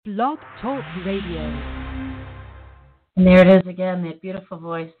Blog Talk Radio. And there it is again, that beautiful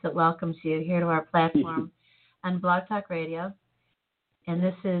voice that welcomes you here to our platform on Blog Talk Radio. And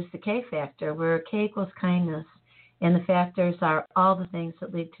this is the K Factor, where K equals kindness, and the factors are all the things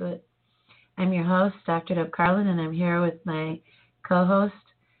that lead to it. I'm your host, Dr. Deb Carlin, and I'm here with my co-host,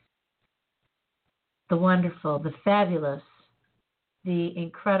 the wonderful, the fabulous, the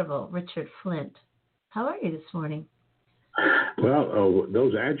incredible Richard Flint. How are you this morning? Well,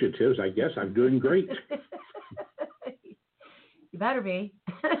 those adjectives, I guess I'm doing great. You better be.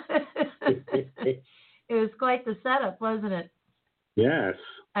 It was quite the setup, wasn't it? Yes.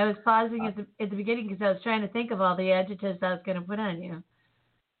 I was pausing at the beginning because I was trying to think of all the adjectives I was going to put on you.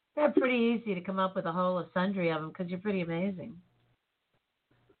 They're pretty easy to come up with a whole sundry of them because you're pretty amazing.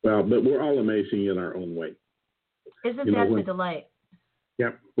 Well, but we're all amazing in our own way. Isn't that the delight?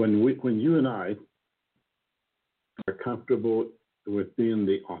 Yep. When you and I are comfortable with being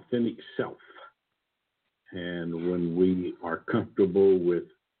the authentic self, and when we are comfortable with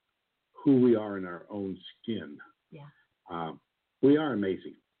who we are in our own skin, we are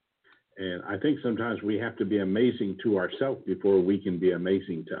amazing. And I think sometimes we have to be amazing to ourselves before we can be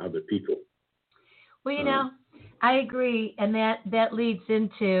amazing to other people. Well, I agree, and that leads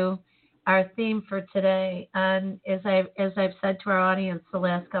into our theme for today. And as I've said to our audience the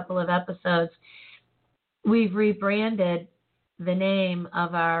last couple of episodes, we've rebranded the name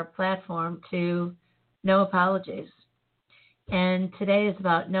of our platform to No Apologies. And today is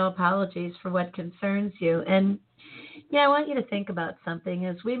about no apologies for what concerns you. And I want you to think about something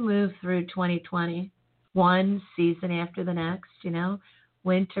as we move through 2020, one season after the next,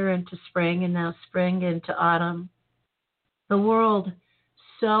 winter into spring and now spring into autumn. The world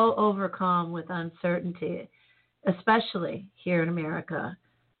so overcome with uncertainty, especially here in America.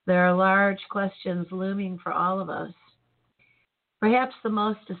 There are large questions looming for all of us. Perhaps the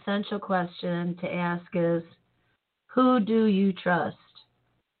most essential question to ask is, who do you trust?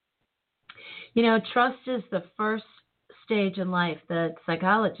 Trust is the first stage in life that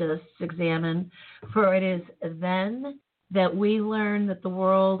psychologists examine, for it is then that we learn that the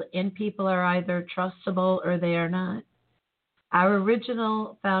world and people are either trustable or they are not. Our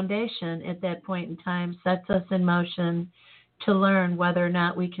original foundation at that point in time sets us in motion to learn whether or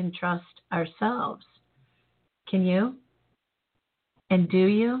not we can trust ourselves. Can you? And do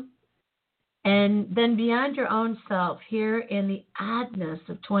you? And then beyond your own self, here in the oddness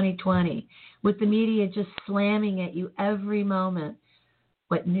of 2020, with the media just slamming at you every moment,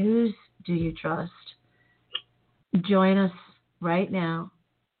 what news do you trust? Join us right now.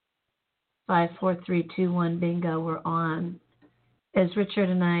 54321 bingo, we're on. As Richard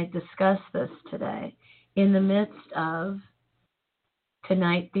and I discuss this today, in the midst of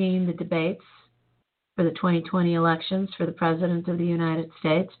tonight being the debates for the 2020 elections for the President of the United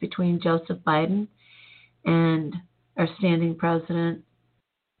States between Joseph Biden and our standing President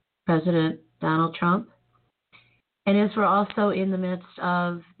Donald Trump. And as we're also in the midst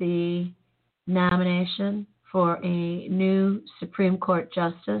of the nomination for a new Supreme Court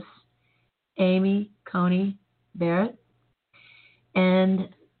Justice, Amy Coney Barrett. And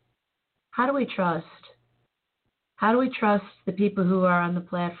how do we trust? How do we trust the people who are on the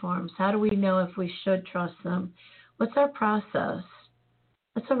platforms? How do we know if we should trust them? What's our process?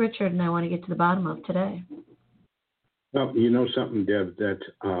 That's what Richard and I want to get to the bottom of today. Well, you know something, Deb, that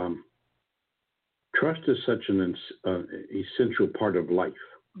trust is such an essential part of life.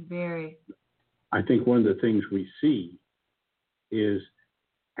 Very. I think one of the things we see is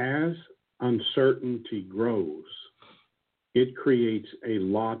as uncertainty grows, it creates a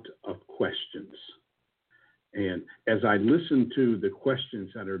lot of questions. And as I listen to the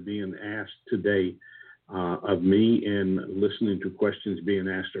questions that are being asked today of me and listening to questions being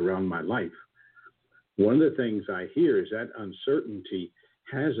asked around my life, one of the things I hear is that uncertainty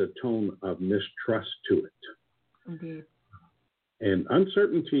has a tone of mistrust to it. Indeed. And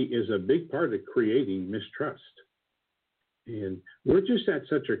uncertainty is a big part of creating mistrust. And we're just at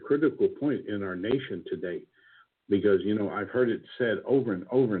such a critical point in our nation today because, I've heard it said over and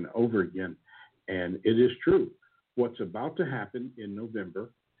over and over again, and it is true. What's about to happen in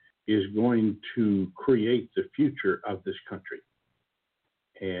November is going to create the future of this country.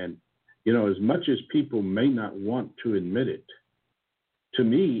 And, as much as people may not want to admit it, to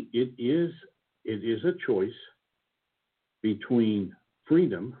me, it is a choice between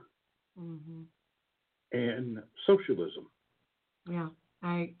freedom and socialism. Yeah,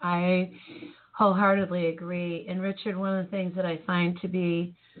 I wholeheartedly agree. And Richard, one of the things that I find to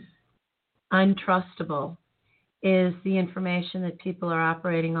be untrustable is the information that people are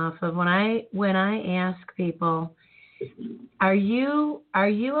operating off of. When I ask people, Are you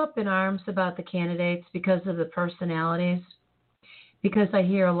up in arms about the candidates because of the personalities? Because I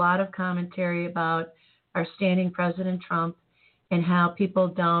hear a lot of commentary about our standing President Trump and how people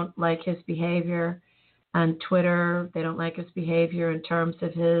don't like his behavior on Twitter. They don't like his behavior in terms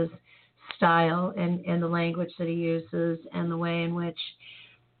of his style and the language that he uses and the way in which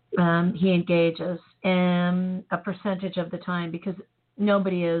he engages, and a percentage of the time, because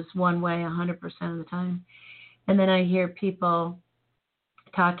nobody is one way 100% of the time. And then I hear people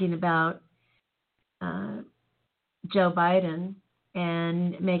talking about Joe Biden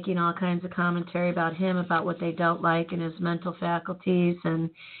and making all kinds of commentary about him, about what they don't like and his mental faculties and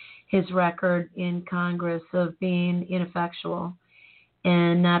his record in Congress of being ineffectual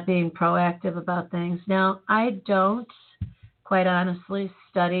and not being proactive about things. Now, I don't, quite honestly,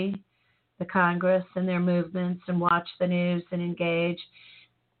 study the Congress and their movements and watch the news and engage.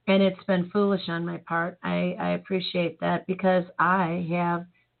 And it's been foolish on my part. I appreciate that, because I have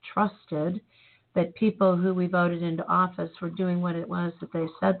trusted that people who we voted into office were doing what it was that they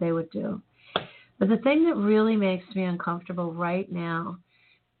said they would do. But the thing that really makes me uncomfortable right now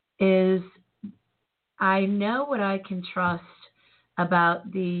is I know what I can trust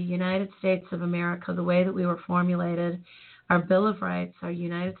about the United States of America, the way that we were formulated, our Bill of Rights, our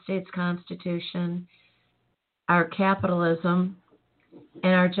United States Constitution, our capitalism,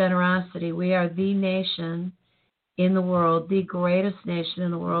 and our generosity. We are the nation in the world, the greatest nation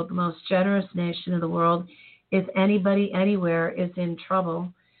in the world, the most generous nation in the world. If anybody anywhere is in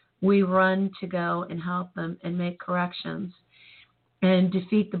trouble, we run to go and help them and make corrections and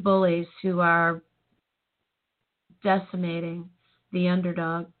defeat the bullies who are decimating the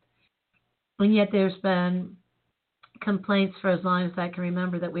underdog. And yet there's been complaints for as long as I can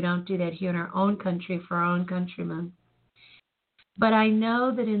remember that we don't do that here in our own country for our own countrymen. But I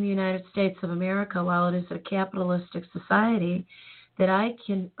know that in the United States of America, while it is a capitalistic society, that I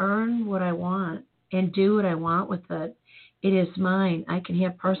can earn what I want and do what I want with it. It is mine. I can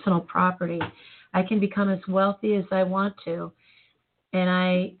have personal property. I can become as wealthy as I want to. And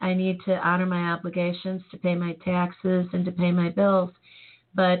I need to honor my obligations, to pay my taxes and to pay my bills.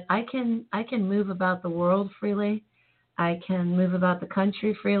 But I can move about the world freely. I can move about the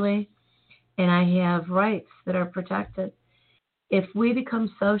country freely. And I have rights that are protected. If we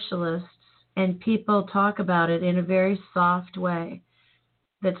become socialists and people talk about it in a very soft way,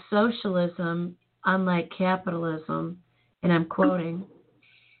 that socialism, unlike capitalism, and I'm quoting,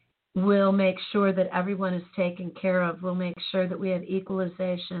 will make sure that everyone is taken care of, will make sure that we have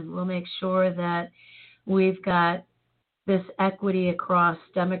equalization, will make sure that we've got this equity across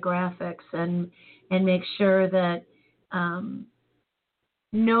demographics, and make sure that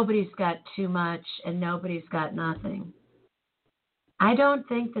nobody's got too much and nobody's got nothing. I don't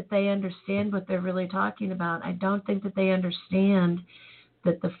think that they understand what they're really talking about. I don't think that they understand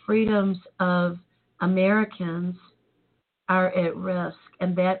that the freedoms of Americans are at risk,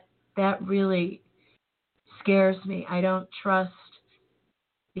 and that really scares me. I don't trust,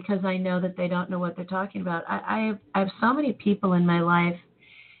 because I know that they don't know what they're talking about. I have so many people in my life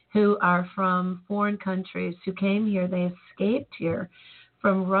who are from foreign countries who came here. They escaped here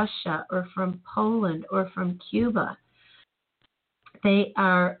from Russia or from Poland or from Cuba. They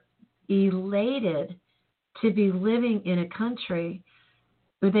are elated to be living in a country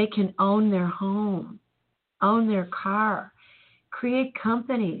where they can own their home, own their car, create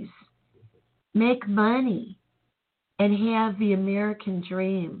companies, make money, and have the American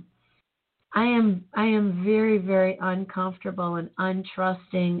dream. I am very, very uncomfortable and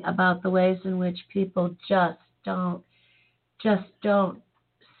untrusting about the ways in which people just don't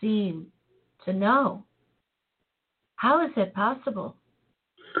seem to know. How is it possible?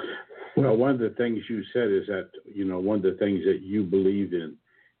 Well, one of the things you said is that, one of the things that you believe in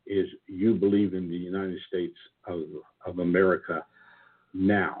is you believe in the United States of America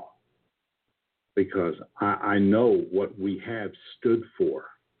now, because I know what we have stood for.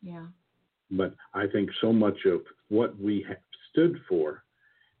 Yeah. But I think so much of what we have stood for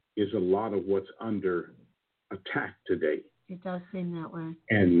is a lot of what's under attack today. It does seem that way.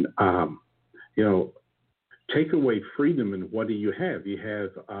 And, take away freedom, and what do you have? You have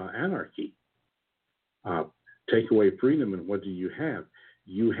anarchy. Take away freedom, and what do you have?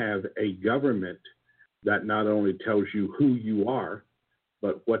 You have a government that not only tells you who you are,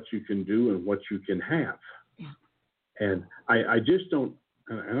 but what you can do and what you can have. Yeah. And I just don't,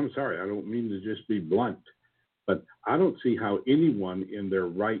 and I'm sorry, I don't mean to just be blunt, but I don't see how anyone in their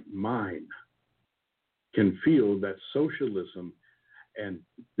right mind can feel that socialism, and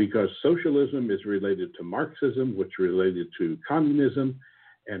because socialism is related to Marxism, which is related to communism,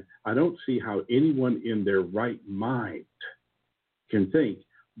 And I don't see how anyone in their right mind can think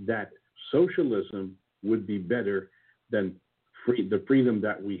that socialism would be better than the freedom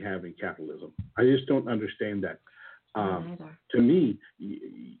that we have in capitalism. I just don't understand that. To me,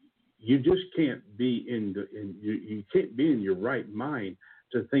 you just can't be you can't be in your right mind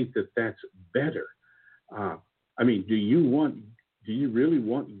to think that that's better. I mean, do you really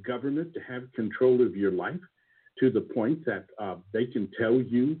want government to have control of your life to the point that they can tell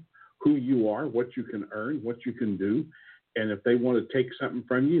you who you are, what you can earn, what you can do, and if they want to take something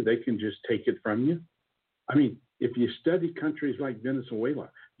from you, they can just take it from you? I mean, if you study countries like Venezuela,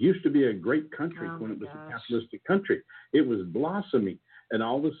 used to be a great country when it was a capitalistic country. It was blossoming, and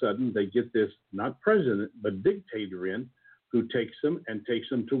all of a sudden they get this not president but dictator in who takes them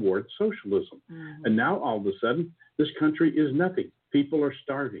towards socialism. Mm-hmm. And now all of a sudden this country is nothing. People are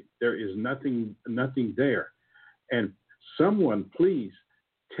starving. There is nothing there. And someone please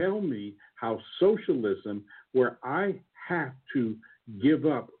tell me how socialism, where I have to give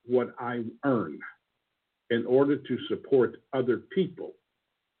up what I earn in order to support other people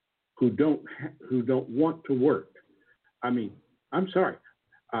who don't want to work. I mean, I'm sorry.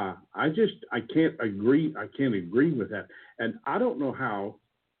 I can't agree. I can't agree with that. And I don't know how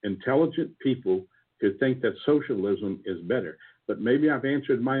intelligent people could think that socialism is better. But maybe I've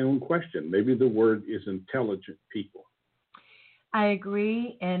answered my own question. Maybe the word is intelligent people. I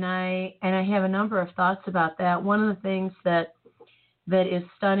agree, and I have a number of thoughts about that. One of the things that is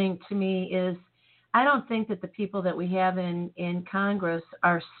stunning to me is I don't think that the people that we have in Congress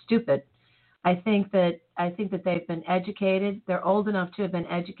are stupid. I think that they've been educated. They're old enough to have been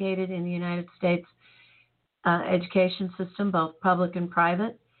educated in the United States education system, both public and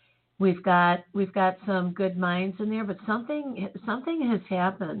private. We've got some good minds in there, but something has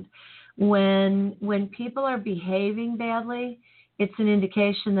happened when people are behaving badly. It's an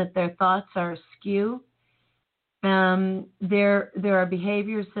indication that their thoughts are askew. There are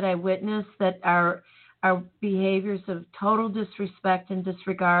behaviors that I witness that are behaviors of total disrespect and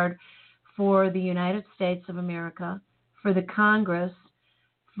disregard for the United States of America, for the Congress,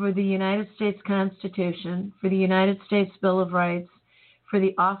 for the United States Constitution, for the United States Bill of Rights, for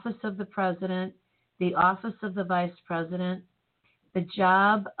the office of the President, the office of the Vice President, the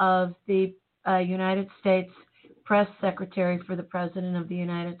job of the United States Press Secretary for the President of the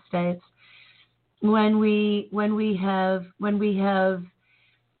United States. When we have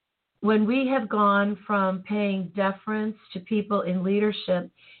gone from paying deference to people in leadership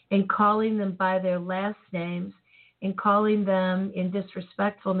and calling them by their last names and calling them in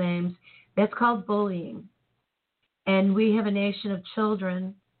disrespectful names, that's called bullying. And we have a nation of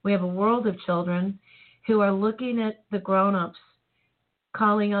children, we have a world of children who are looking at the grown-ups,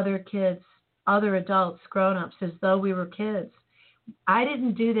 calling other kids, other adults, grown-ups, as though we were kids. I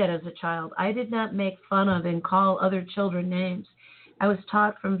didn't do that as a child. I did not make fun of and call other children names. I was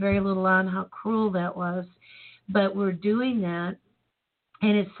taught from very little on how cruel that was. But we're doing that,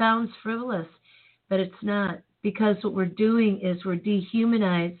 and it sounds frivolous, but it's not. Because what we're doing is we're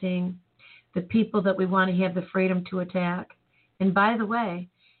dehumanizing the people that we want to have the freedom to attack. And by the way,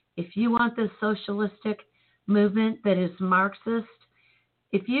 if you want this socialistic movement that is Marxist,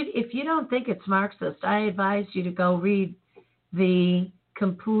 if you don't think it's Marxist, I advise you to go read the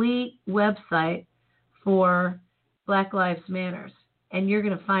complete website for Black Lives Matter, and you're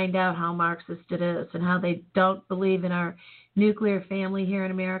going to find out how Marxist it is and how they don't believe in our nuclear family here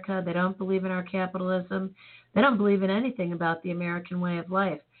in America. They don't believe in our capitalism. They don't believe in anything about the American way of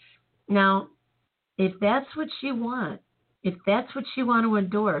life. Now, if that's what you want, if that's what you want to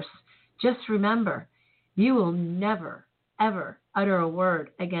endorse, just remember, you will never, ever utter a word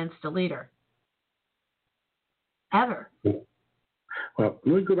against a leader. Ever. Well,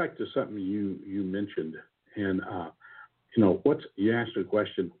 let me go back to something you mentioned. And, you asked a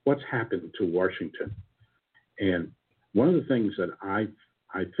question, what's happened to Washington? And one of the things that I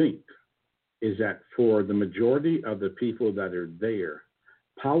think is that for the majority of the people that are there,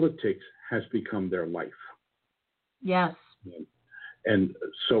 politics has become their life. Yes. And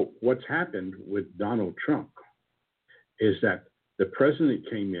so what's happened with Donald Trump is that the president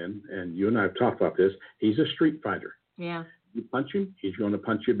came in, and you and I have talked about this, he's a street fighter. Yeah. You punch him, he's going to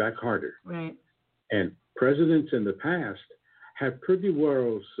punch you back harder. Right. And presidents in the past have pretty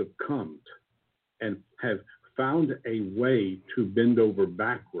well succumbed and have found a way to bend over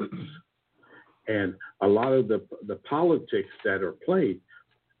backwards. And a lot of the politics that are played,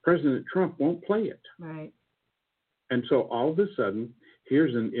 President Trump won't play it. Right. And so all of a sudden,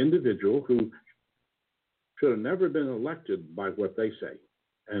 here's an individual who should have never been elected by what they say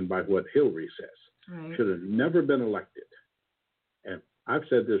and by what Hillary says. Right. Should have never been elected. And I've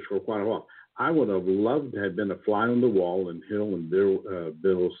said this for quite a while. I would have loved to have been a fly on the wall in Hill and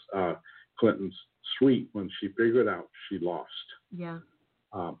Bill's Clinton's suite when she figured out she lost. Yeah.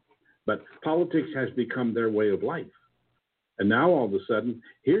 But politics has become their way of life. And now all of a sudden,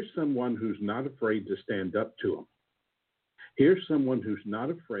 here's someone who's not afraid to stand up to them. Here's someone who's not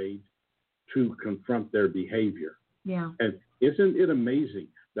afraid to confront their behavior. Yeah. And isn't it amazing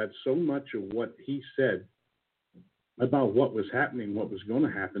that so much of what he said about what was happening, what was going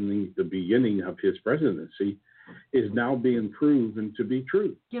to happen in the beginning of his presidency, is now being proven to be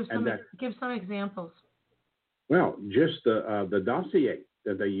true. Give some examples. Well, just the dossier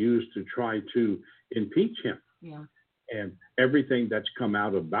that they used to try to impeach him. Yeah. And everything that's come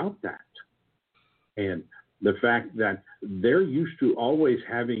out about that. And the fact that they're used to always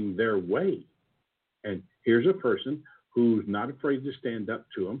having their way. And here's a person who's not afraid to stand up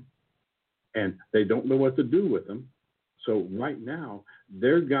to them, and they don't know what to do with them. So right now,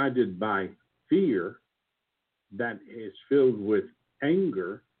 they're guided by fear that is filled with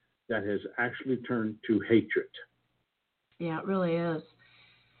anger that has actually turned to hatred. Yeah, it really is.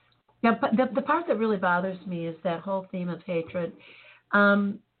 Yeah, but the part that really bothers me is that whole theme of hatred.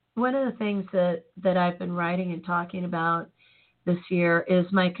 One of the things that I've been writing and talking about this year is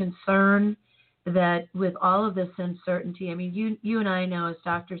my concern that with all of this uncertainty, I mean, you and I know as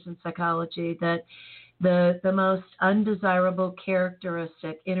doctors in psychology that the most undesirable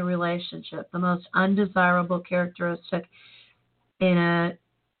characteristic in a relationship, the most undesirable characteristic in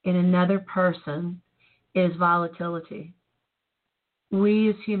another person is volatility. We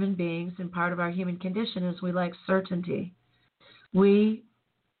as human beings, and part of our human condition is we like certainty. We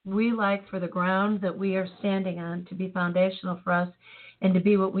like for the ground that we are standing on to be foundational for us and to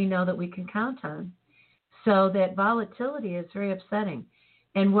be what we know that we can count on. So that volatility is very upsetting.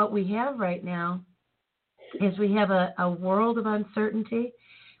 And what we have right now is we have a world of uncertainty.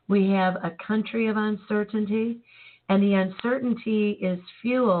 We have a country of uncertainty. And the uncertainty is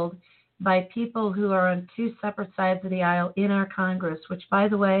fueled by people who are on two separate sides of the aisle in our Congress, which, by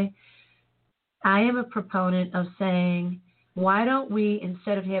the way, I am a proponent of saying, why don't we,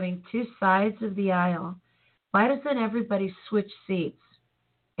 instead of having two sides of the aisle, why doesn't everybody switch seats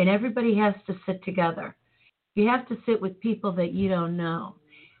and everybody has to sit together? You have to sit with people that you don't know.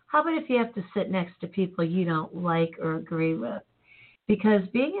 How about if you have to sit next to people you don't like or agree with? Because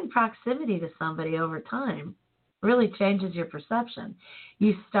being in proximity to somebody over time really changes your perception.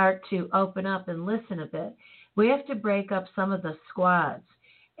 You start to open up and listen a bit. We have to break up some of the squads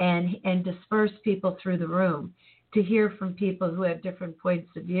and disperse people through the room to hear from people who have different points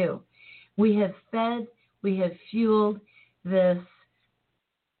of view. We have fueled this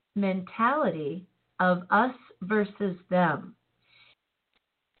mentality of us versus them.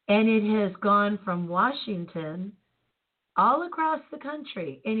 And it has gone from Washington all across the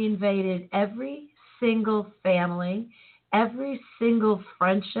country and invaded every single family, every single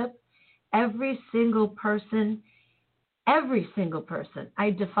friendship, every single person.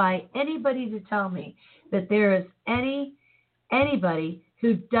 I defy anybody to tell me that there is anybody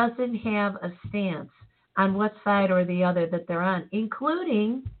who doesn't have a stance on what side or the other that they're on,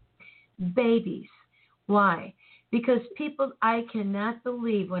 including babies. Why? Because people, I cannot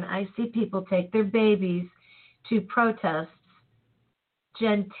believe when I see people take their babies to protests,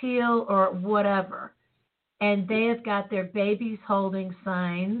 genteel or whatever, and they have got their babies holding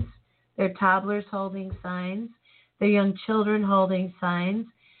signs, their toddlers holding signs, their young children holding signs.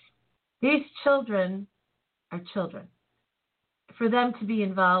 These children are children. For them to be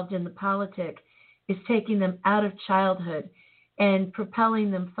involved in the politic is taking them out of childhood and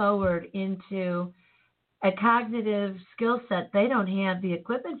propelling them forward into a cognitive skill set they don't have the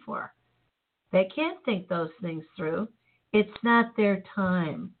equipment for. They can't think those things through. It's not their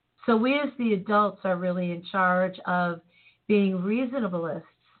time. So we as the adults are really in charge of being reasonableists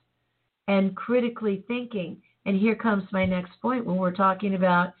and critically thinking. And here comes my next point when we're talking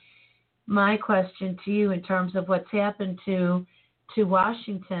about my question to you in terms of what's happened to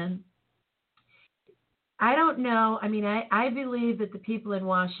Washington. I don't know. I mean, I believe that the people in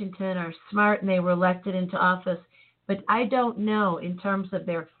Washington are smart and they were elected into office, but I don't know in terms of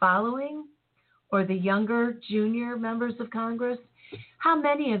their following or the younger junior members of Congress, how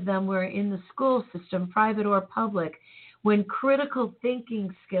many of them were in the school system, private or public, when critical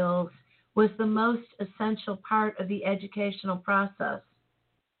thinking skills was the most essential part of the educational process.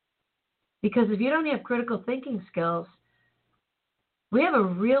 Because if you don't have critical thinking skills, we have a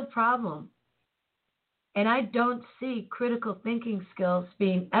real problem. And I don't see critical thinking skills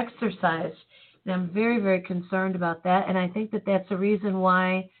being exercised. And I'm very, very concerned about that. And I think that that's the reason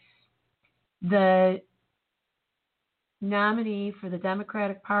why the nominee for the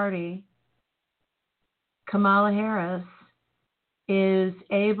Democratic Party, Kamala Harris, is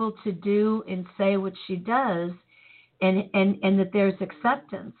able to do and say what she does, and that there's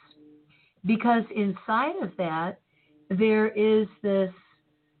acceptance. Because inside of that, there is this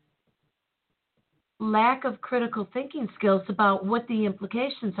lack of critical thinking skills about what the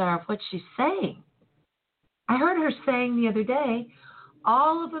implications are of what she's saying. I heard her saying the other day,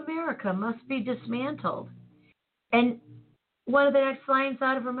 all of America must be dismantled. And one of the next lines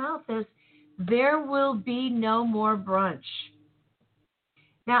out of her mouth is, there will be no more brunch.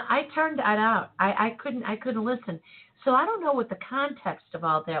 Now, I turned that out. I couldn't listen. So I don't know what the context of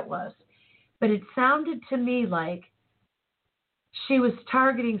all that was. But it sounded to me like she was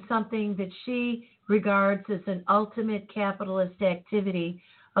targeting something that she regards as an ultimate capitalist activity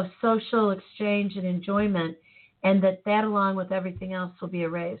of social exchange and enjoyment, and that along with everything else will be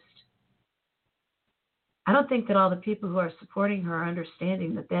erased. I don't think that all the people who are supporting her are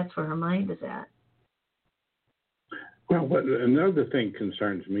understanding that that's where her mind is at. Well, what another thing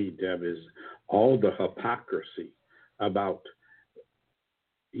concerns me, Deb, is all the hypocrisy about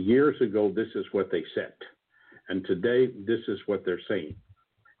years ago, this is what they said, and today, this is what they're saying.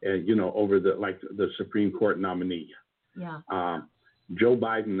 And, over the Supreme Court nominee. Yeah. Joe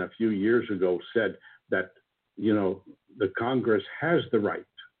Biden a few years ago said that, the Congress has the right,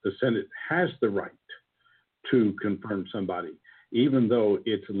 the Senate has the right to confirm somebody, even though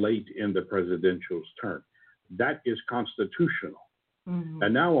it's late in the presidential term. That is constitutional. Mm-hmm.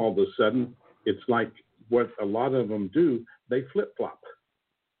 And now all of a sudden, it's like what a lot of them do, they flip-flop.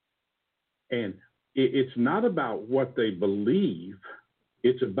 And it's not about what they believe,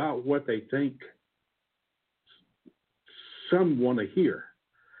 it's about what they think some want to hear.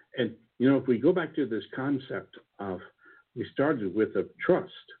 And, if we go back to this concept of, we started with a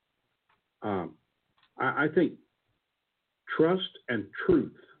trust, I think trust and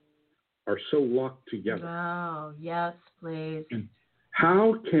truth are so locked together. Oh, yes, please. And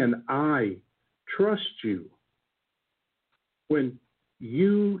how can I trust you when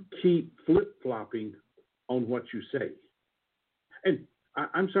you keep flip-flopping on what you say? And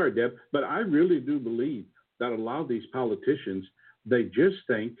I'm sorry, Deb, but I really do believe that a lot of these politicians, they just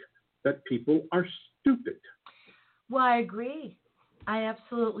think that people are stupid. Well, I agree. I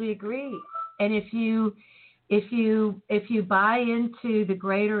absolutely agree. And if you buy into the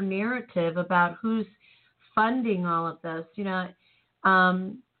greater narrative about who's funding all of this, there's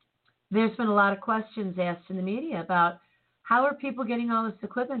been a lot of questions asked in the media about how are people getting all this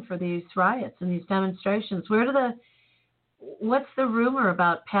equipment for these riots and these demonstrations? What's the rumor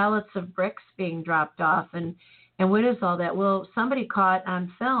about pallets of bricks being dropped off, and what is all that? Well, somebody caught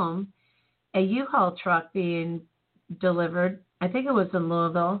on film a U-Haul truck being delivered, I think it was in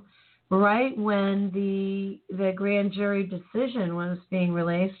Louisville, right when the grand jury decision was being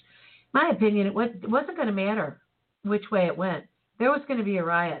released. My opinion, it wasn't going to matter which way it went. There was going to be a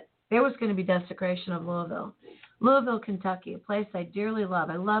riot. There was going to be desecration of Louisville, Kentucky, a place I dearly love.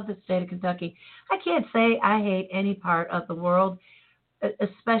 I love the state of Kentucky. I can't say I hate any part of the world,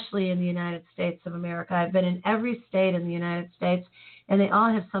 especially in the United States of America. I've been in every state in the United States, and they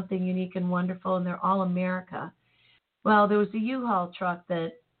all have something unique and wonderful, and they're all America. Well, there was a U-Haul truck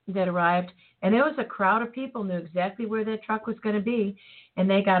that arrived, and there was a crowd of people knew exactly where that truck was going to be, and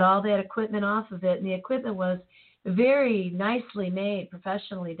they got all that equipment off of it, and the equipment was very nicely made,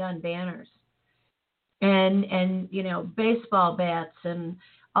 professionally done banners. And baseball bats and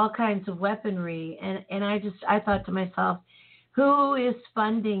all kinds of weaponry. And I thought to myself, who is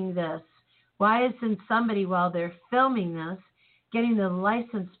funding this? Why isn't somebody, while they're filming this, getting the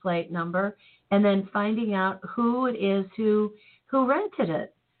license plate number and then finding out who it is who rented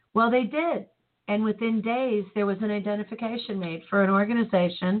it? Well, they did. And within days, there was an identification made for an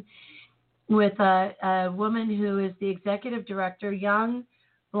organization with a woman who is the executive director, young,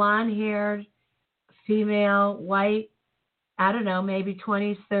 blonde-haired, female, white, I don't know, maybe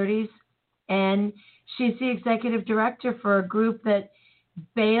 20s, 30s. And she's the executive director for a group that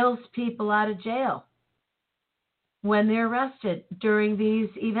bails people out of jail when they're arrested during these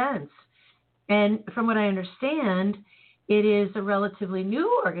events. And from what I understand, it is a relatively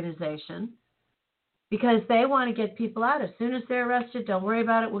new organization because they want to get people out. As soon as they're arrested, don't worry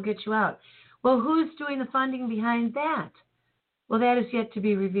about it, we'll get you out. Well, who's doing the funding behind that? Well, that is yet to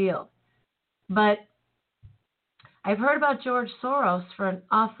be revealed. But I've heard about George Soros for an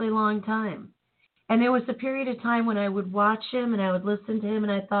awfully long time. And there was a period of time when I would watch him and I would listen to him,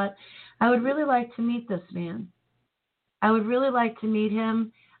 and I thought, I would really like to meet this man. I would really like to meet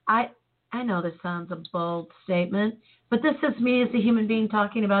him. I know this sounds a bold statement, but this is me as a human being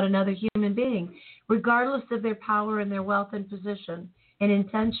talking about another human being, regardless of their power and their wealth and position and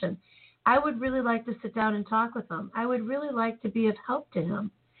intention. I would really like to sit down and talk with him. I would really like to be of help to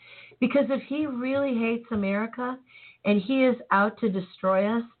him. Because if he really hates America and he is out to destroy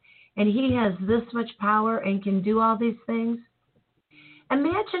us and he has this much power and can do all these things,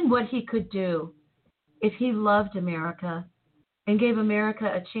 imagine what he could do if he loved America and gave America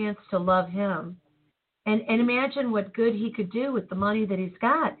a chance to love him. And imagine what good he could do with the money that he's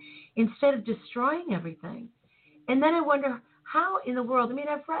got instead of destroying everything. And then I wonder how in the world, I mean,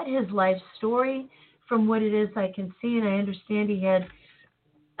 I've read his life story from what it is I can see, and I understand he had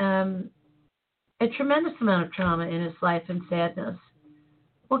a tremendous amount of trauma in his life and sadness.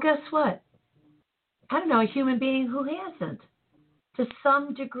 Well, guess what? I don't know a human being who hasn't, to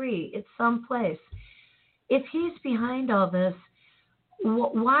some degree, at some place. If he's behind all this,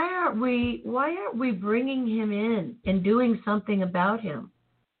 why aren't we bringing him in and doing something about him?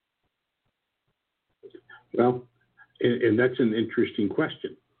 Well, and that's an interesting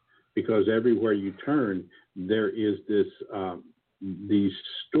question, because everywhere you turn, there is this these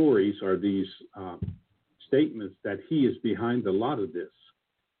stories or these statements that he is behind a lot of this.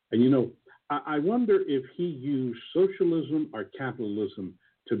 And, you know, I wonder if he used socialism or capitalism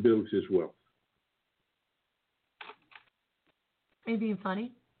to build his wealth. Are you being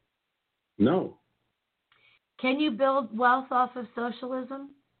funny? No. Can you build wealth off of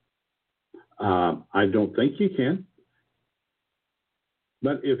socialism? I don't think you can.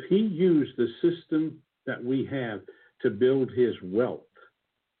 But if he used the system that we have to build his wealth,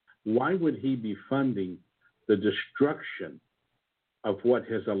 why would he be funding the destruction of what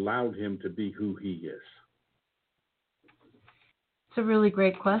has allowed him to be who he is? It's a really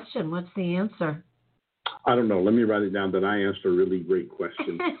great question. What's the answer? I don't know. Let me write it down that I asked a really great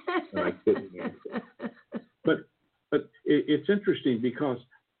question that I couldn't answer. But it's interesting because,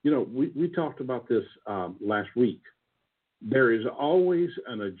 you know, we talked about this last week. There is always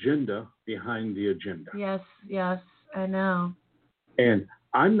an agenda behind the agenda. Yes, I know. And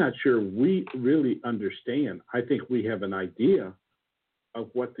I'm not sure we really understand. I think we have an idea of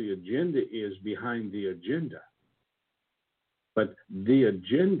what the agenda is behind the agenda. But the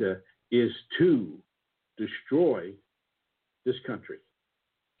agenda is to destroy this country.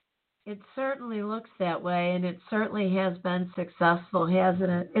 It certainly looks that way, and it certainly has been successful,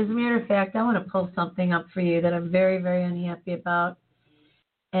 hasn't it? As a matter of fact, I want to pull something up for you that I'm very, very unhappy about.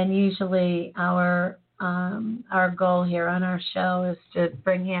 And usually our goal here on our show is to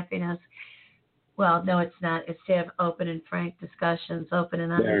bring happiness. Well, no, it's not. It's to have open and frank discussions, open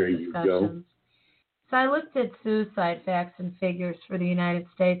and honest discussions. So I looked at suicide facts and figures for the United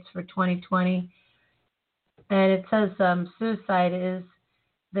States for 2020, and it says suicide is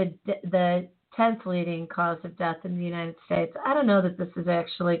the 10th leading cause of death in the United States. I don't know that this is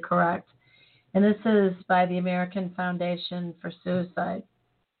actually correct. And this is by the American Foundation for Suicide.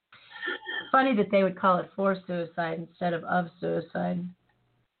 Funny that they would call it for suicide instead of suicide.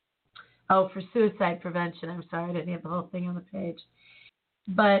 Oh, for suicide prevention. I'm sorry, I didn't have the whole thing on the page.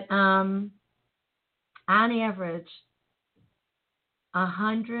 But on average,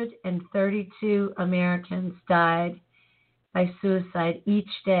 132 Americans died by suicide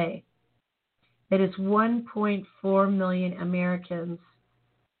each day. That is 1.4 million Americans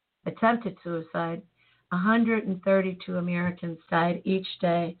attempted suicide. 132 Americans died each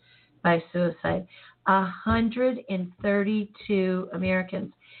day by suicide. 132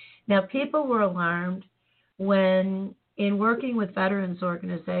 Americans. Now, people were alarmed when, in working with veterans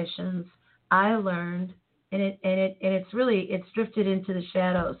organizations, I learned, and it's drifted into the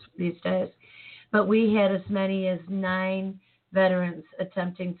shadows these days, but we had as many as 9 veterans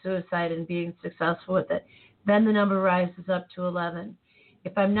attempting suicide and being successful with it. Then the number rises up to 11.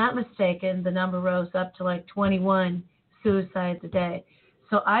 If I'm not mistaken, the number rose up to like 21 suicides a day.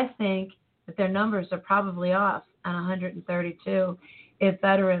 So I think that their numbers are probably off on 132 if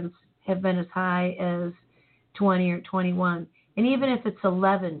veterans have been as high as 20 or 21. And even if it's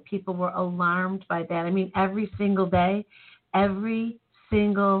 11, people were alarmed by that. I mean, every single day.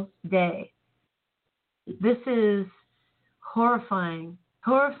 This is horrifying.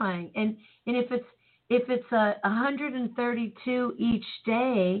 And if it's 132 each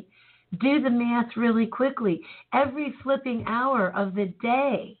day, do the math really quickly. Every flipping hour of the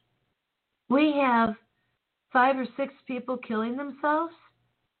day, we have 5 or 6 people killing themselves.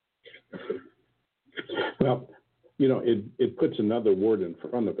 Well, you know, it puts another word in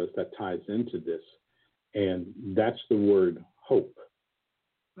front of us that ties into this, and that's the word hope.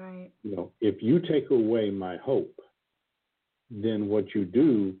 Right. You know, if you take away my hope, then what you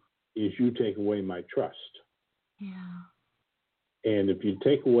do is you take away my trust. Yeah. And if you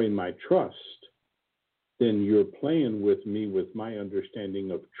take away my trust, then you're playing with me with my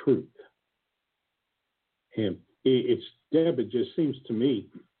understanding of truth. And it's, Deb, it just seems to me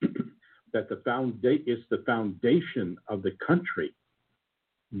that it's the foundation of the country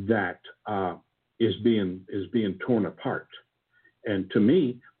that is being torn apart. And to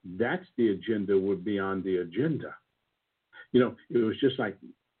me, that's the agenda would be on the agenda. You know, it was just like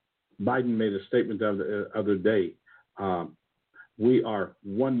Biden made a statement the other day. We are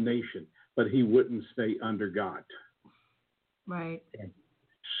one nation, but he wouldn't stay under God. Right. And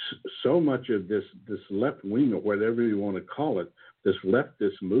so much of this left wing, or whatever you want to call it, this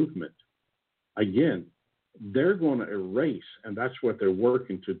leftist movement, again, they're going to erase, and that's what they're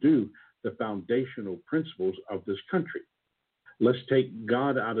working to do, the foundational principles of this country. Let's take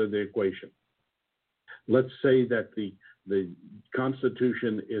God out of the equation. Let's say that the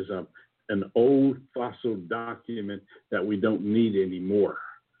Constitution is an old fossil document that we don't need anymore,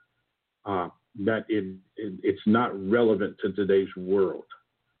 that it's not relevant to today's world.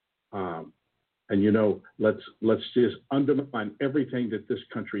 And, you know, let's just undermine everything that this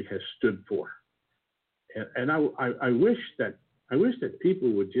country has stood for. And I wish that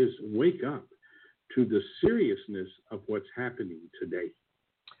people would just wake up to the seriousness of what's happening today.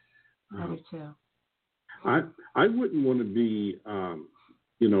 I do too. I wouldn't want to be,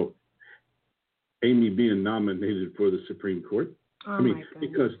 you know, Amy being nominated for the Supreme Court. Oh, I mean,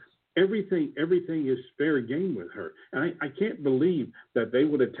 because everything is fair game with her. And I can't believe that they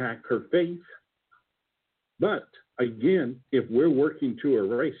would attack her faith. But again, if we're working to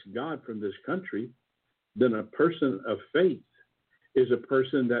erase God from this country, then a person of faith is a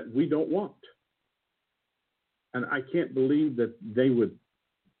person that we don't want. And I can't believe that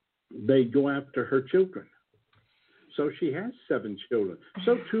they go after her children. So she has 7 children.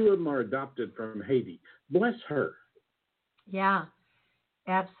 So 2 of them are adopted from Haiti. Bless her. Yeah,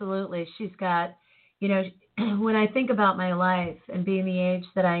 absolutely. She's got, you know, when I think about my life and being the age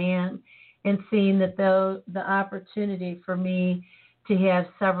that I am and seeing that the opportunity for me to have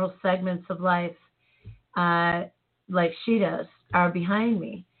several segments of life like she does are behind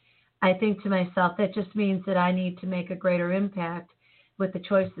me, I think to myself, that just means that I need to make a greater impact with the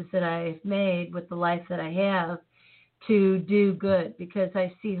choices that I've made, with the life that I have, to do good, because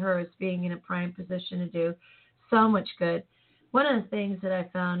I see her as being in a prime position to do so much good. One of the things that I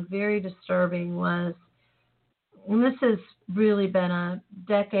found very disturbing was, and this has really been a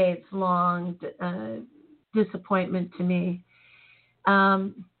decades-long disappointment to me,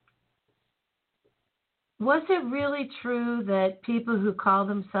 was it really true that people who call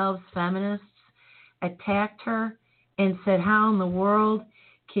themselves feminists attacked her and said, how in the world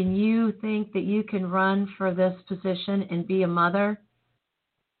can you think that you can run for this position and be a mother?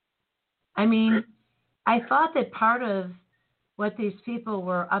 I mean, I thought that part of what these people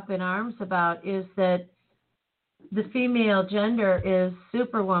were up in arms about is that the female gender is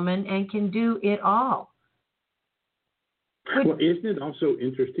superwoman and can do it all. Well, isn't it also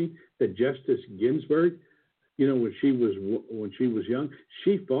interesting that Justice Ginsburg, you know, when she was young,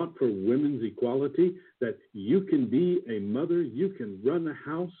 she fought for women's equality, that you can be a mother, you can run a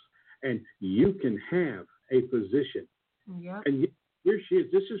house, and you can have a position. Yep. And here she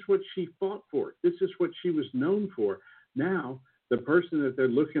is. This is what she fought for. This is what she was known for. Now, the person that they're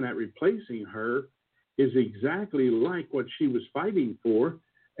looking at replacing her is exactly like what she was fighting for,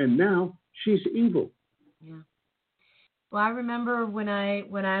 and now she's evil. Yeah. Well, I remember when I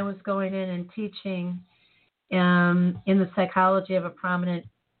was going in and teaching in the psychology of a prominent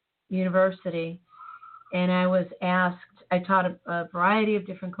university, and I was asked, I taught a variety of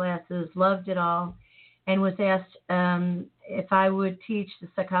different classes, loved it all, and was asked if I would teach the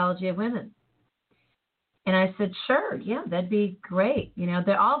psychology of women. And I said, sure, yeah, that'd be great. You know,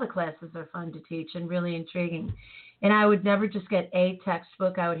 all the classes are fun to teach and really intriguing. And I would never just get a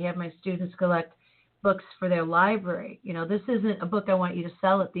textbook. I would have my students collect books for their library. You know, this isn't a book I want you to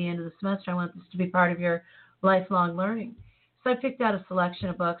sell at the end of the semester. I want this to be part of your lifelong learning. So I picked out a selection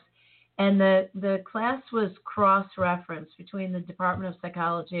of books, and the class was cross-referenced between the Department of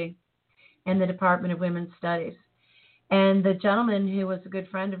Psychology and the Department of Women's Studies. And the gentleman, who was a good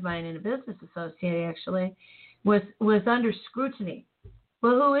friend of mine and a business associate actually, was under scrutiny.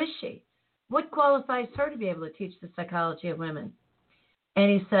 Well, who is she? What qualifies her to be able to teach the psychology of women?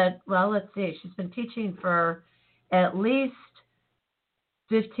 And he said, well, let's see. She's been teaching for at least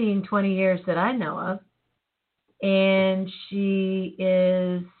 15, 20 years that I know of. And she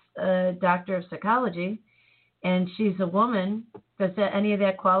is a doctor of psychology. And she's a woman. Does any of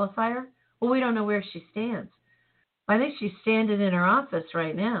that qualify her? Well, we don't know where she stands. I think she's standing in her office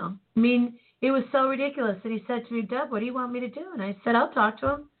right now. I mean, it was so ridiculous. And he said to me, Deb, what do you want me to do? And I said, I'll talk to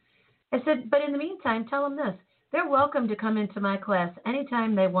him. I said, but in the meantime, tell them this. They're welcome to come into my class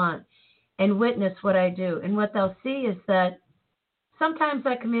anytime they want and witness what I do. And what they'll see is that sometimes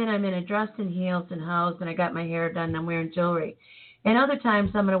I come in, I'm in a dress and heels and hose, and I got my hair done, and I'm wearing jewelry. And other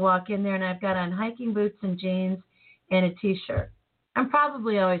times I'm going to walk in there, and I've got on hiking boots and jeans and a T-shirt. I'm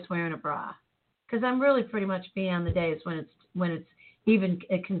probably always wearing a bra because I'm really pretty much beyond the days when it's even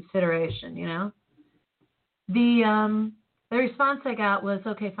a consideration, you know. The response I got was,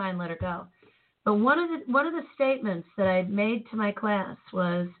 okay, fine, let her go. But one of the statements that I made to my class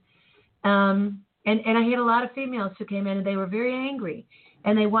was, and I had a lot of females who came in and they were very angry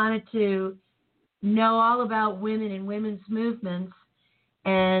and they wanted to know all about women and women's movements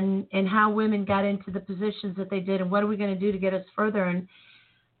and how women got into the positions that they did and what are we going to do to get us further. And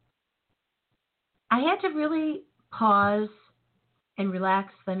I had to really pause and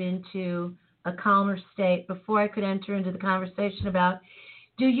relax them into a calmer state before I could enter into the conversation about,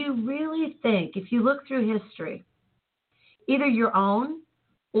 do you really think, if you look through history, either your own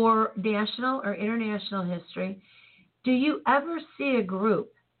or national or international history, do you ever see a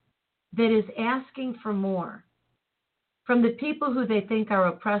group that is asking for more from the people who they think are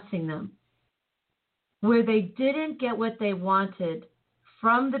oppressing them, where they didn't get what they wanted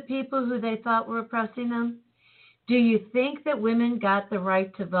from the people who they thought were oppressing them? Do you think that women got the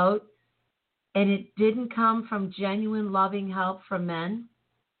right to vote and it didn't come from genuine loving help from men?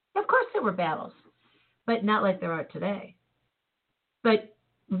 Of course there were battles, but not like there are today. But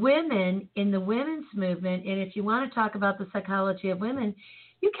women in the women's movement, and if you want to talk about the psychology of women,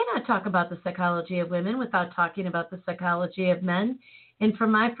 you cannot talk about the psychology of women without talking about the psychology of men. And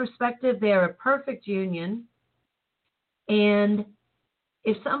from my perspective, they are a perfect union. And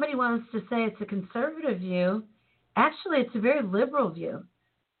if somebody wants to say it's a conservative view, actually it's a very liberal view.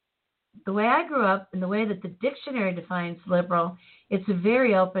 The way I grew up and the way that the dictionary defines liberal, it's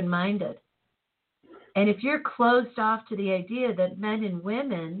very open-minded. And if you're closed off to the idea that men and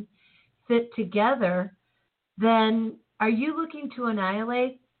women fit together, then are you looking to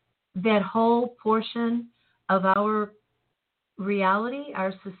annihilate that whole portion of our reality,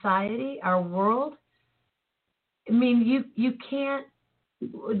 our society, our world? I mean, you can't,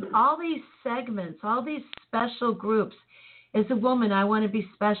 all these segments, all these special groups. As a woman, I want to be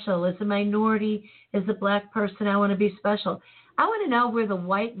special. As a minority, as a black person, I want to be special. I want to know where the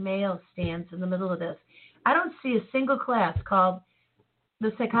white male stands in the middle of this. I don't see a single class called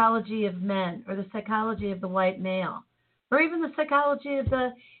the psychology of men or the psychology of the white male or even the psychology of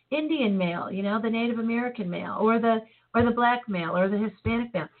the Indian male, you know, the Native American male or the black male or the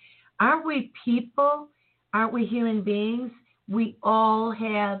Hispanic male. Aren't we people? Aren't we human beings? We all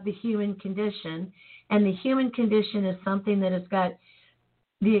have the human condition, and the human condition is something that has got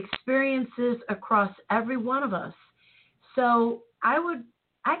the experiences across every one of us. So I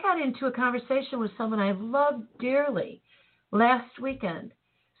got into a conversation with someone I love dearly last weekend,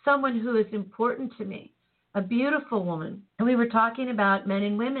 someone who is important to me, a beautiful woman. And we were talking about men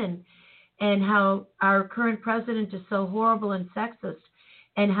and women and how our current president is so horrible and sexist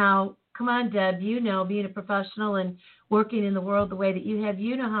and how, come on, Deb, you know, being a professional and working in the world the way that you have,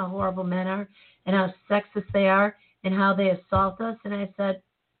 you know how horrible men are and how sexist they are and how they assault us. And I said,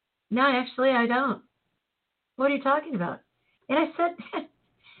 no, actually, I don't. What are you talking about? And I said,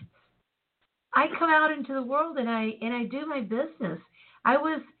 I come out into the world and I do my business. I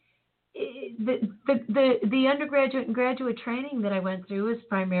was the undergraduate and graduate training that I went through was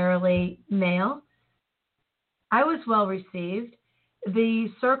primarily male. I was well received. The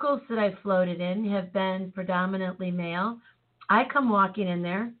circles that I floated in have been predominantly male. I come walking in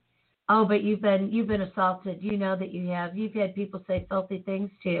there. Oh, but you've been assaulted. You know that you have. You've had people say filthy things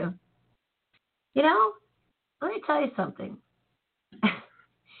to you. You know, let me tell you something.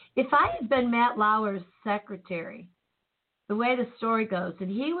 If I had been Matt Lauer's secretary, the way the story goes, and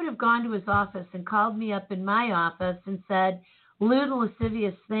he would have gone to his office and called me up in my office and said lewd and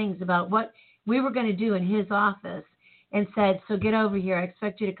lascivious things about what we were going to do in his office and said, so get over here, I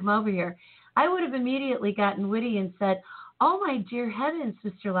expect you to come over here, I would have immediately gotten witty and said, oh, my dear heavens,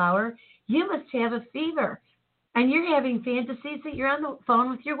 Mr. Lauer, you must have a fever, and you're having fantasies that you're on the phone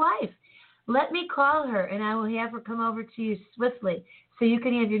with your wife. Let me call her, and I will have her come over to you swiftly so you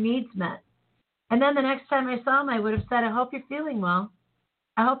can have your needs met. And then the next time I saw him, I would have said, I hope you're feeling well.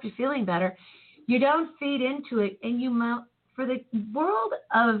 I hope you're feeling better. You don't feed into it, and for the world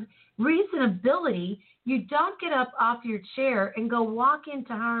of reasonability, you don't get up off your chair and go walk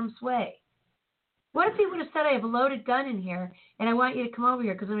into harm's way. What if he would have said, I have a loaded gun in here, and I want you to come over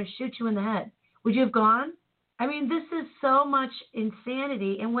here because I'm going to shoot you in the head? Would you have gone? I mean, this is so much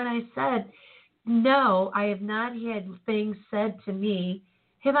insanity. And when I said, no, I have not had things said to me,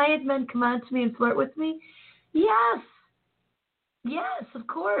 have I had men come on to me and flirt with me? Yes. Yes, of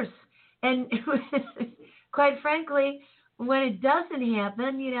course. And quite frankly, when it doesn't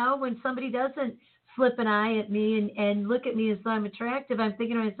happen, when somebody doesn't flip an eye at me and look at me as though I'm attractive, I'm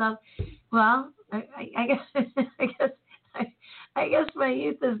thinking to myself, well, I guess my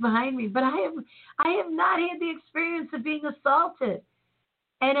youth is behind me. But I have not had the experience of being assaulted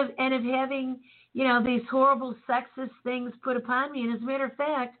and of having, these horrible sexist things put upon me. And as a matter of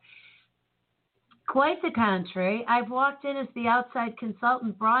fact, quite the contrary. I've walked in as the outside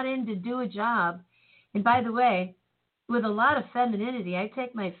consultant brought in to do a job. And by the way, with a lot of femininity, I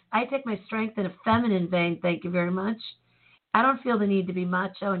take my strength in a feminine vein, thank you very much. I don't feel the need to be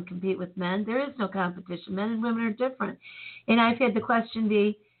macho and compete with men. There is no competition. Men and women are different. And I've had the question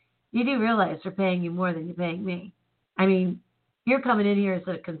be, you do realize they're paying you more than you're paying me. I mean, you're coming in here as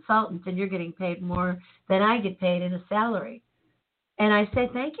a consultant and you're getting paid more than I get paid in a salary. And I say,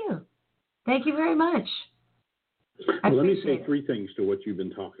 thank you. Thank you very much. Well, let me say three things to what you've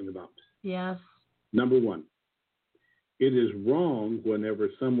been talking about. Yes. Number one, it is wrong whenever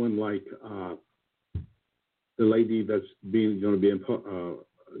someone like the lady that's going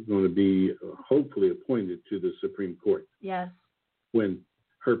to be hopefully appointed to the Supreme Court. Yes. When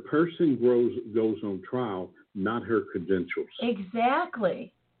her person goes on trial, not her credentials.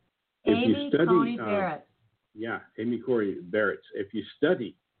 Exactly. Amy Coney Barrett. Yeah, Amy Coney Barrett. If you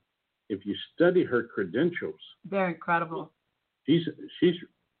study her credentials, they're incredible. She's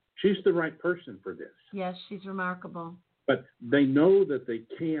the right person for this. Yes, she's remarkable. But they know that they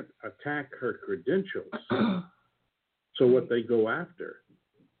can't attack her credentials. So what they go after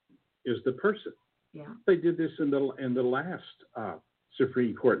is the person. Yeah. They did this in the last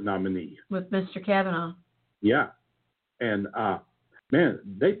Supreme Court nominee with Mr. Kavanaugh. Yeah, and man,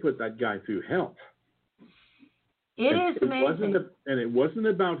 they put that guy through hell. It is amazing. It wasn't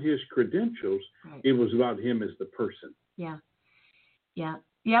about his credentials. Right. It was about him as the person. Yeah.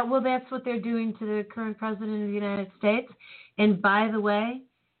 Well, that's what they're doing to the current president of the United States. And by the way,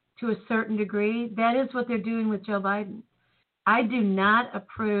 to a certain degree, that is what they're doing with Joe Biden. I do not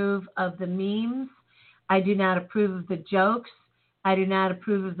approve of the memes. I do not approve of the jokes. I do not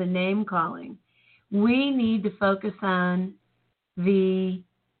approve of the name calling. We need to focus on the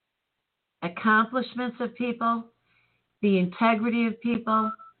accomplishments of people, the integrity of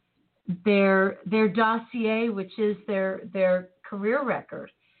people, their dossier, which is their career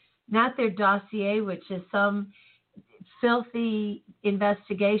record, not their dossier, which is some filthy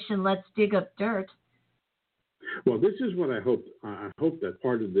investigation. Let's dig up dirt. Well, this is what I hope. I hope that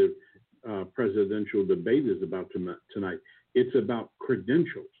part of the presidential debate is about tonight. It's about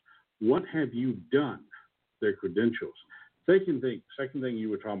credentials. What have you done? Their credentials. Second thing you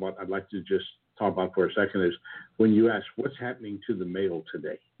were talking about, I'd like to just talk about for a second is when you ask what's happening to the male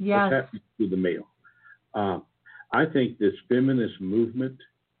today. Yes. What's happening to the male? I think this feminist movement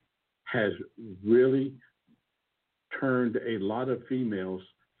has really turned a lot of females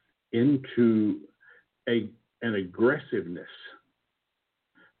into an aggressiveness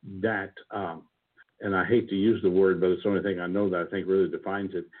that, and I hate to use the word, but it's the only thing I know that I think really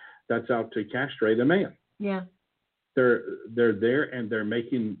defines it, that's out to castrate a man. Yeah. They're there and they're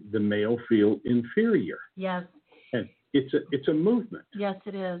making the male feel inferior. Yes. And it's a movement. Yes,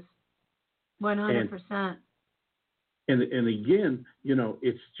 it is. 100%. And again,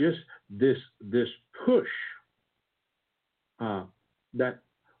 it's just this push that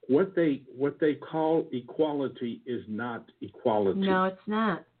what they call equality is not equality. No, it's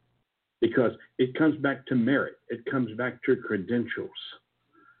not. Because it comes back to merit. It comes back to credentials.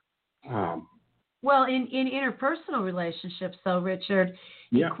 Well, in interpersonal relationships, though, Richard,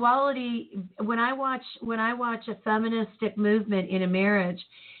 yeah. Equality. When I watch a feministic movement in a marriage,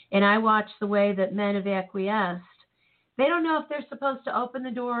 and I watch the way that men have acquiesced, they don't know if they're supposed to open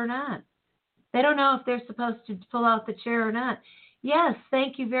the door or not. They don't know if they're supposed to pull out the chair or not. Yes,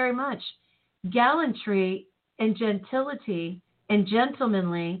 thank you very much. Gallantry and gentility and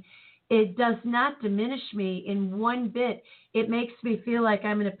gentlemanly, it does not diminish me in one bit. It makes me feel like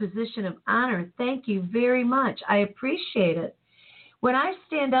I'm in a position of honor. Thank you very much. I appreciate it. When I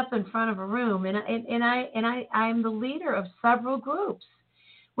stand up in front of a room, and I'm the leader of several groups.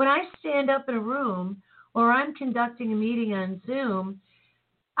 When I stand up in a room or I'm conducting a meeting on Zoom,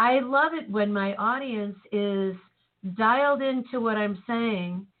 I love it when my audience is dialed into what I'm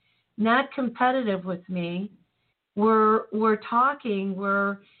saying, not competitive with me. We're talking,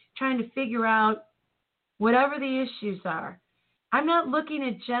 we're trying to figure out whatever the issues are. I'm not looking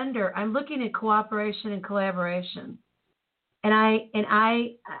at gender. I'm looking at cooperation and collaboration. And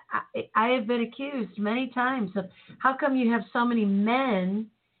I have been accused many times of how come you have so many men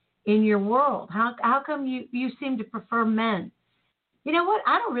in your world? How come you seem to prefer men? You know what?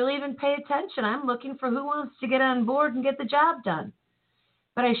 I don't really even pay attention. I'm looking for who wants to get on board and get the job done.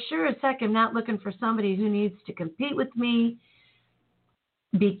 But I sure as heck am not looking for somebody who needs to compete with me,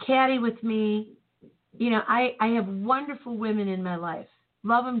 be catty with me. You know, I have wonderful women in my life.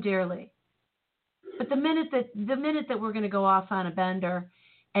 Love them dearly. But the minute that we're going to go off on a bender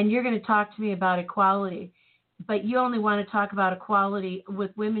and you're going to talk to me about equality, but you only want to talk about equality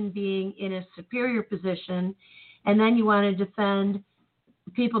with women being in a superior position, and then you want to defend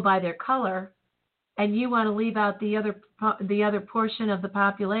people by their color, and you want to leave out the other portion of the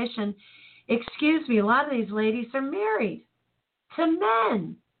population. Excuse me, a lot of these ladies are married to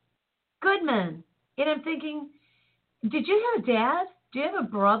men, good men. And I'm thinking, did you have a dad? Do you have a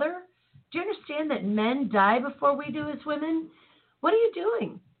brother? Do you understand that men die before we do as women? What are you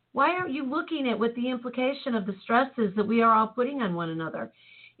doing? Why aren't you looking at what the implication of the stresses that we are all putting on one another?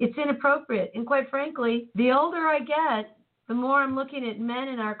 It's inappropriate. And quite frankly, the older I get, the more I'm looking at men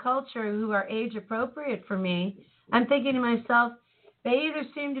in our culture who are age appropriate for me. I'm thinking to myself, they either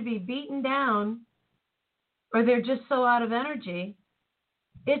seem to be beaten down or they're just so out of energy.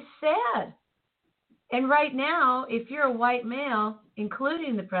 It's sad. And right now, if you're a white male,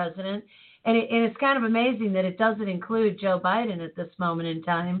 including the president, and it's kind of amazing that it doesn't include Joe Biden at this moment in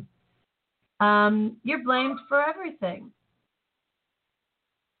time, you're blamed for everything.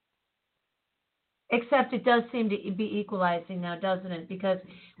 Except it does seem to be equalizing now, doesn't it? Because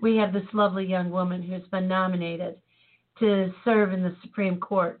we have this lovely young woman who's been nominated to serve in the Supreme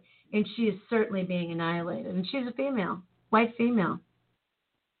Court, and she is certainly being annihilated. And she's a female, white female.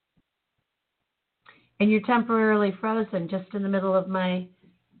 And you're temporarily frozen just in the middle of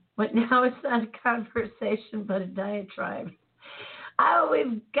what now is not a conversation but a diatribe. Oh,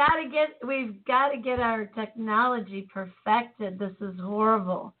 we've got to get our technology perfected. This is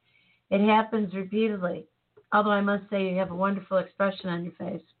horrible. It happens repeatedly. Although I must say you have a wonderful expression on your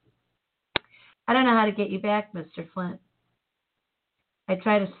face. I don't know how to get you back, Mr. Flint. I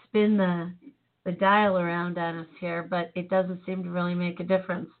try to spin the dial around on us here, but it doesn't seem to really make a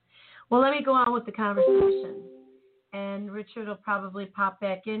difference. Well, let me go on with the conversation, and Richard will probably pop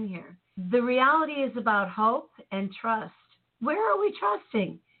back in here. The reality is about hope and trust. Where are we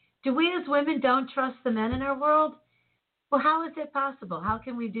trusting? Do we as women don't trust the men in our world? Well, how is it possible? How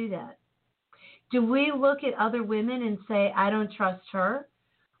can we do that? Do we look at other women and say, I don't trust her?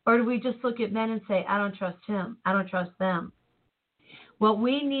 Or do we just look at men and say, I don't trust him, I don't trust them? What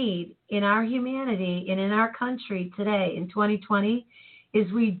we need in our humanity and in our country today in 2020 is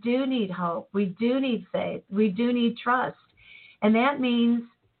we do need hope, we do need faith, we do need trust. And that means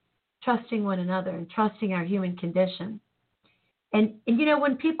trusting one another and trusting our human condition. And you know,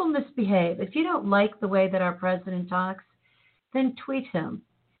 when people misbehave, if you don't like the way that our president talks, then tweet him.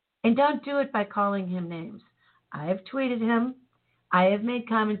 And don't do it by calling him names. I have tweeted him. I have made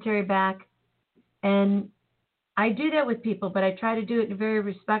commentary back. And I do that with people, but I try to do it in a very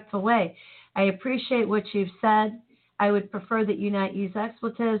respectful way. I appreciate what you've said. I would prefer that you not use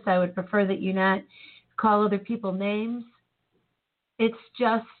expletives. I would prefer that you not call other people names. It's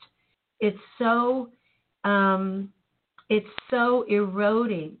so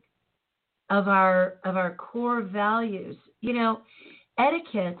eroding of our core values. You know,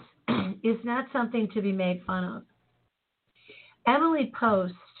 etiquette is not something to be made fun of. Emily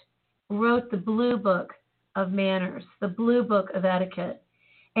Post wrote the Blue Book of Manners, the Blue Book of Etiquette.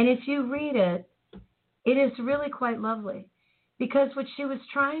 And if you read it, it is really quite lovely, because what she was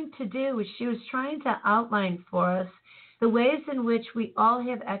trying to do was she was trying to outline for us the ways in which we all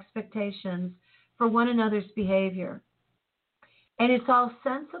have expectations for one another's behavior. And it's all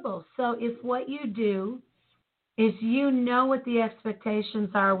sensible. So if what you do is you know what the expectations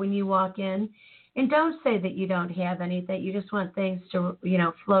are when you walk in, and don't say that you don't have any, that you just want things to,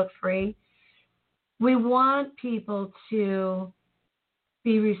 float free. We want people to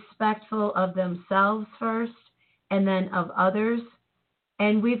be respectful of themselves first and then of others.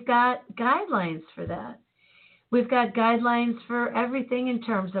 And we've got guidelines for that. We've got guidelines for everything in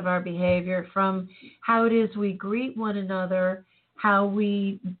terms of our behavior, from how it is we greet one another, how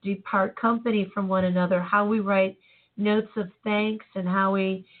we depart company from one another, how we write notes of thanks, and how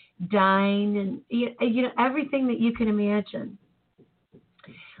we dine, and everything that you can imagine.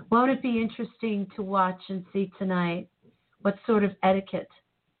 Won't it be interesting to watch and see tonight what sort of etiquette,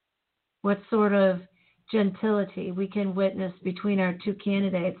 what sort of gentility we can witness between our two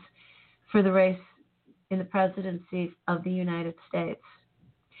candidates for the race in the presidency of the United States.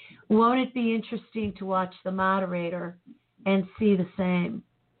 Won't it be interesting to watch the moderator and see the same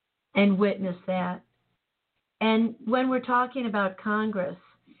and witness that? And when we're talking about Congress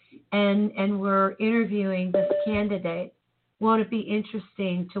and we're interviewing this candidate, won't it be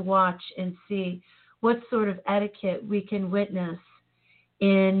interesting to watch and see what sort of etiquette we can witness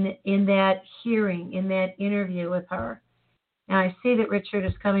in that hearing, in that interview with her? Now, I see that Richard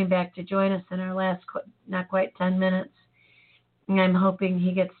is coming back to join us in our last, not quite 10 minutes, and I'm hoping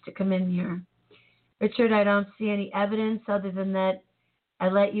he gets to come in here. Richard, I don't see any evidence other than that I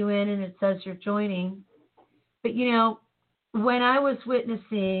let you in and it says you're joining. But, you know, when I was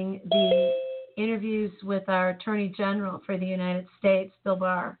witnessing the interviews with our Attorney General for the United States, Bill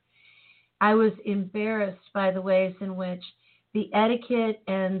Barr, I was embarrassed by the ways in which the etiquette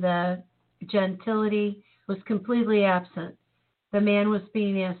and the gentility was completely absent. The man was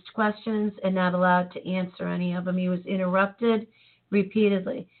being asked questions and not allowed to answer any of them. He was interrupted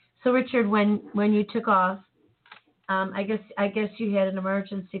repeatedly. So, Richard, when you took off, I guess you had an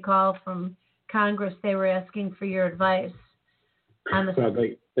emergency call from Congress. They were asking for your advice. Well,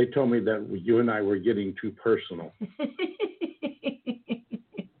 they told me that you and I were getting too personal.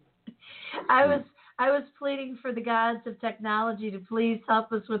 I was pleading for the gods of technology to please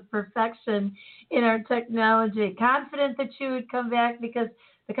help us with perfection in our technology, confident that you would come back because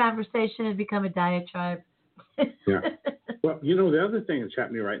the conversation had become a diatribe. Yeah. Well, you know, the other thing that's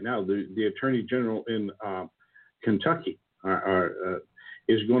happening right now, the Attorney General in Kentucky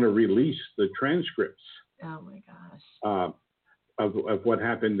is going to release the transcripts. Oh, my gosh. Of what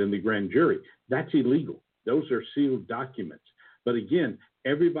happened in the grand jury. That's illegal. Those are sealed documents. But again,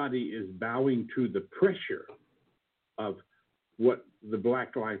 everybody is bowing to the pressure of what the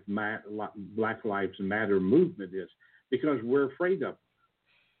Black Lives Matter movement is, because we're afraid of them.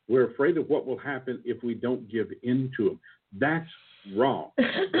 We're afraid of what will happen if we don't give in to them. That's wrong.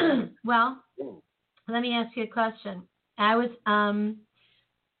 Well, let me ask you a question. I was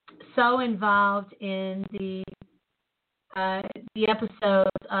so involved in the episode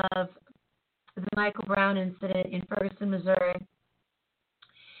of the Michael Brown incident in Ferguson, Missouri,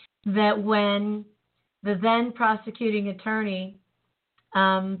 that when the then prosecuting attorney,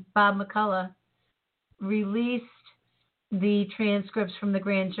 Bob McCullough, released the transcripts from the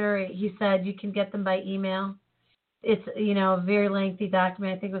grand jury, he said you can get them by email. It's, you know, a very lengthy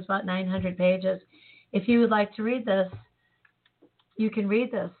document. I think it was about 900 pages. If you would like to read this, you can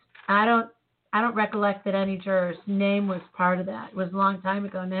read this. I don't recollect that any juror's name was part of that. It was a long time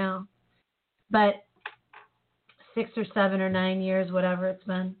ago now. But 6 or 7 or 9 years, whatever it's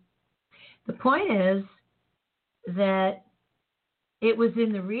been. The point is that it was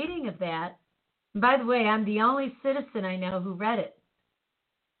in the reading of that. And by the way, I'm the only citizen I know who read it.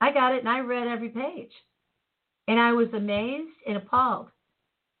 I got it and I read every page. And I was amazed and appalled.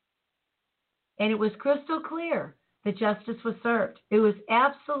 And it was crystal clear that justice was served. It was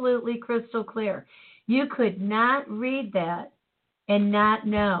absolutely crystal clear. You could not read that and not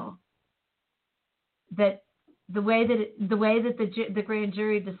know that the way that the grand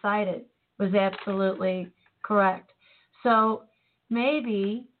jury decided was absolutely correct. So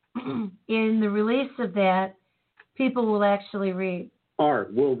maybe in the release of that, people will actually read. Or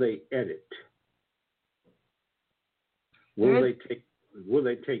will they edit? Will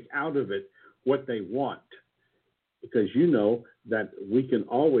they take out of it what they want? Because you know that we can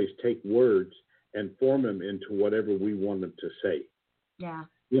always take words and form them into whatever we want them to say. Yeah.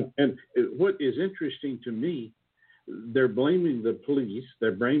 Yeah. And what is interesting to me, they're blaming the police,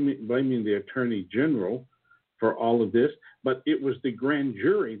 they're blaming the Attorney General for all of this, but it was the grand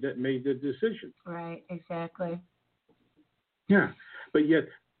jury that made the decision. Right, exactly. Yeah, but yet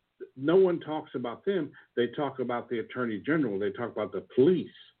no one talks about them. They talk about the Attorney General. They talk about the police.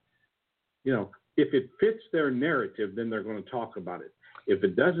 You know, if it fits their narrative, then they're going to talk about it. If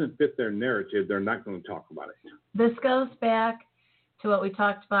it doesn't fit their narrative, they're not going to talk about it. This goes back to what we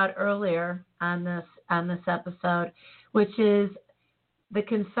talked about earlier on this episode, which is the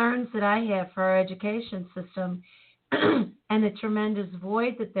concerns that I have for our education system and the tremendous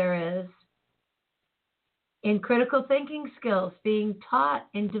void that there is in critical thinking skills being taught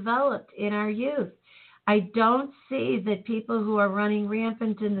and developed in our youth. I don't see that people who are running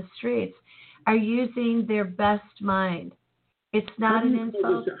rampant in the streets are using their best mind. It's not an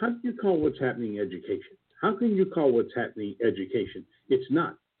insult. How do you call what's happening education? How can you call what's happening education? It's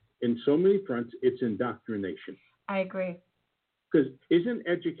not. In so many fronts, it's indoctrination. I agree. Because isn't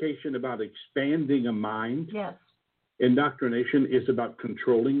education about expanding a mind? Yes. Indoctrination is about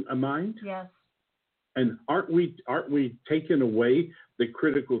controlling a mind? Yes. And aren't we taking away the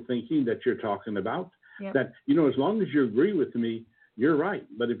critical thinking that you're talking about? Yep. That, you know, as long as you agree with me, you're right.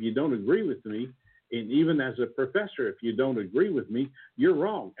 But if you don't agree with me, and even as a professor, if you don't agree with me, you're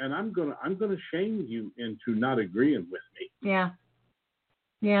wrong. And I'm gonna shame you into not agreeing with me. Yeah.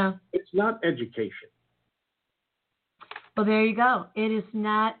 Yeah. It's not education. Well, there you go. It is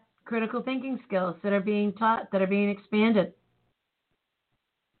not critical thinking skills that are being taught, that are being expanded.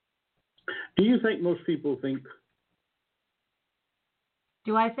 Do you think most people think?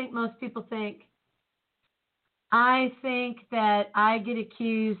 Do I think most people think? I think that I get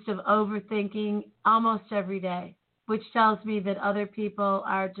accused of overthinking almost every day, which tells me that other people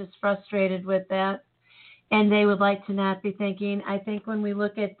are just frustrated with that and they would like to not be thinking. I think when we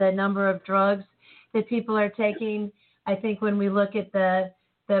look at the number of drugs that people are taking, I think when we look at the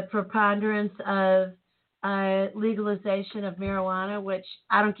preponderance of legalization of marijuana, which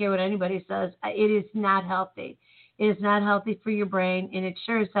I don't care what anybody says, it is not healthy. It is not healthy for your brain, and it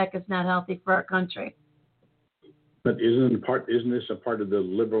sure as heck is not healthy for our country. But isn't this a part of the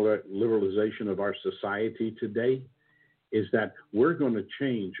liberalization of our society today? Is that we're going to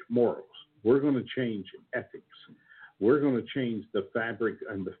change morals, we're going to change ethics, we're going to change the fabric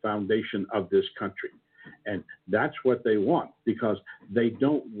and the foundation of this country, and that's what they want because they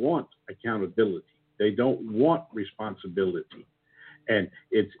don't want accountability, they don't want responsibility, and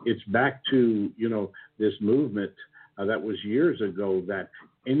it's back to this movement that was years ago that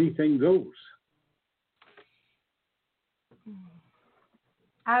anything goes.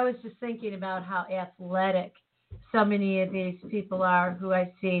 I was just thinking about how athletic so many of these people are who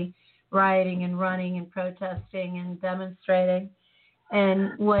I see rioting and running and protesting and demonstrating,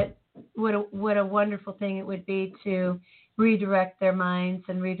 and what a wonderful thing it would be to redirect their minds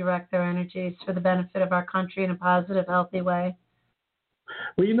and redirect their energies for the benefit of our country in a positive, healthy way.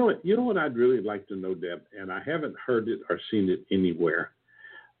 Well, you know what I'd really like to know, Deb, and I haven't heard it or seen it anywhere.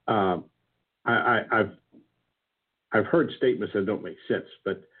 I've heard statements that don't make sense,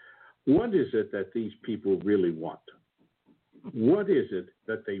 but what is it that these people really want? What is it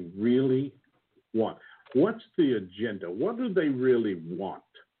that they really want? What's the agenda? What do they really want?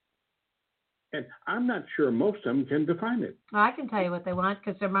 And I'm not sure most of them can define it. Well, I can tell you what they want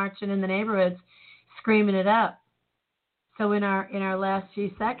because they're marching in the neighborhoods, screaming it up. So in our last few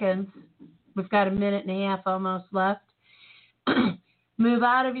seconds, we've got a minute and a half almost left. Move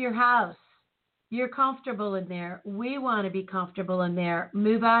out of your house. You're comfortable in there. We want to be comfortable in there.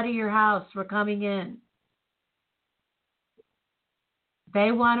 Move out of your house. We're coming in.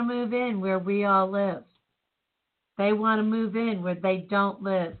 They want to move in where we all live. They want to move in where they don't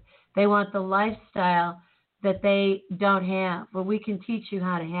live. They want the lifestyle that they don't have. Well, we can teach you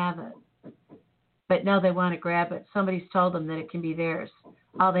how to have it. But no, they want to grab it. Somebody's told them that it can be theirs.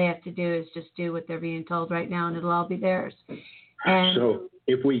 All they have to do is just do what they're being told right now, and it'll all be theirs. And so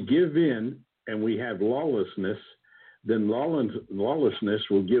if we give in and we have lawlessness, then lawlessness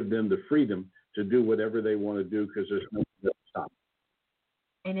will give them the freedom to do whatever they want to do because there's no to stop.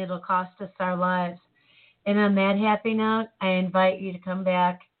 And it'll cost us our lives. And on that happy note, I invite you to come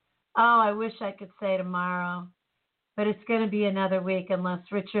back. Oh, I wish I could say tomorrow, but it's going to be another week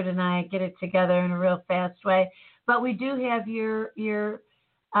unless Richard and I get it together in a real fast way. But we do have your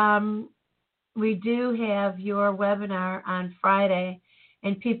webinar on Friday,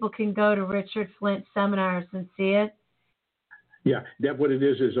 and people can go to Richard Flint Seminars and see it. Yeah, Deb, what it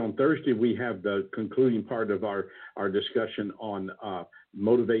is on Thursday we have the concluding part of our discussion on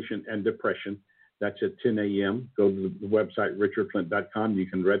motivation and depression. That's at 10 a.m. Go to the website, richardflint.com. You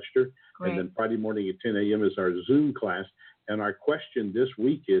can register. Great. And then Friday morning at 10 a.m. is our Zoom class. And our question this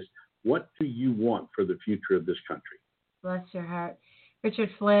week is, what do you want for the future of this country? Bless your heart. Richard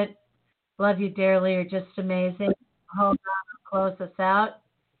Flint, love you dearly. You're just amazing. Hold on, I'll close us out.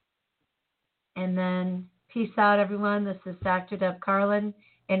 And then peace out, everyone. This is Dr. Deb Carlin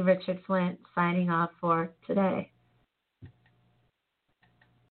and Richard Flint signing off for today.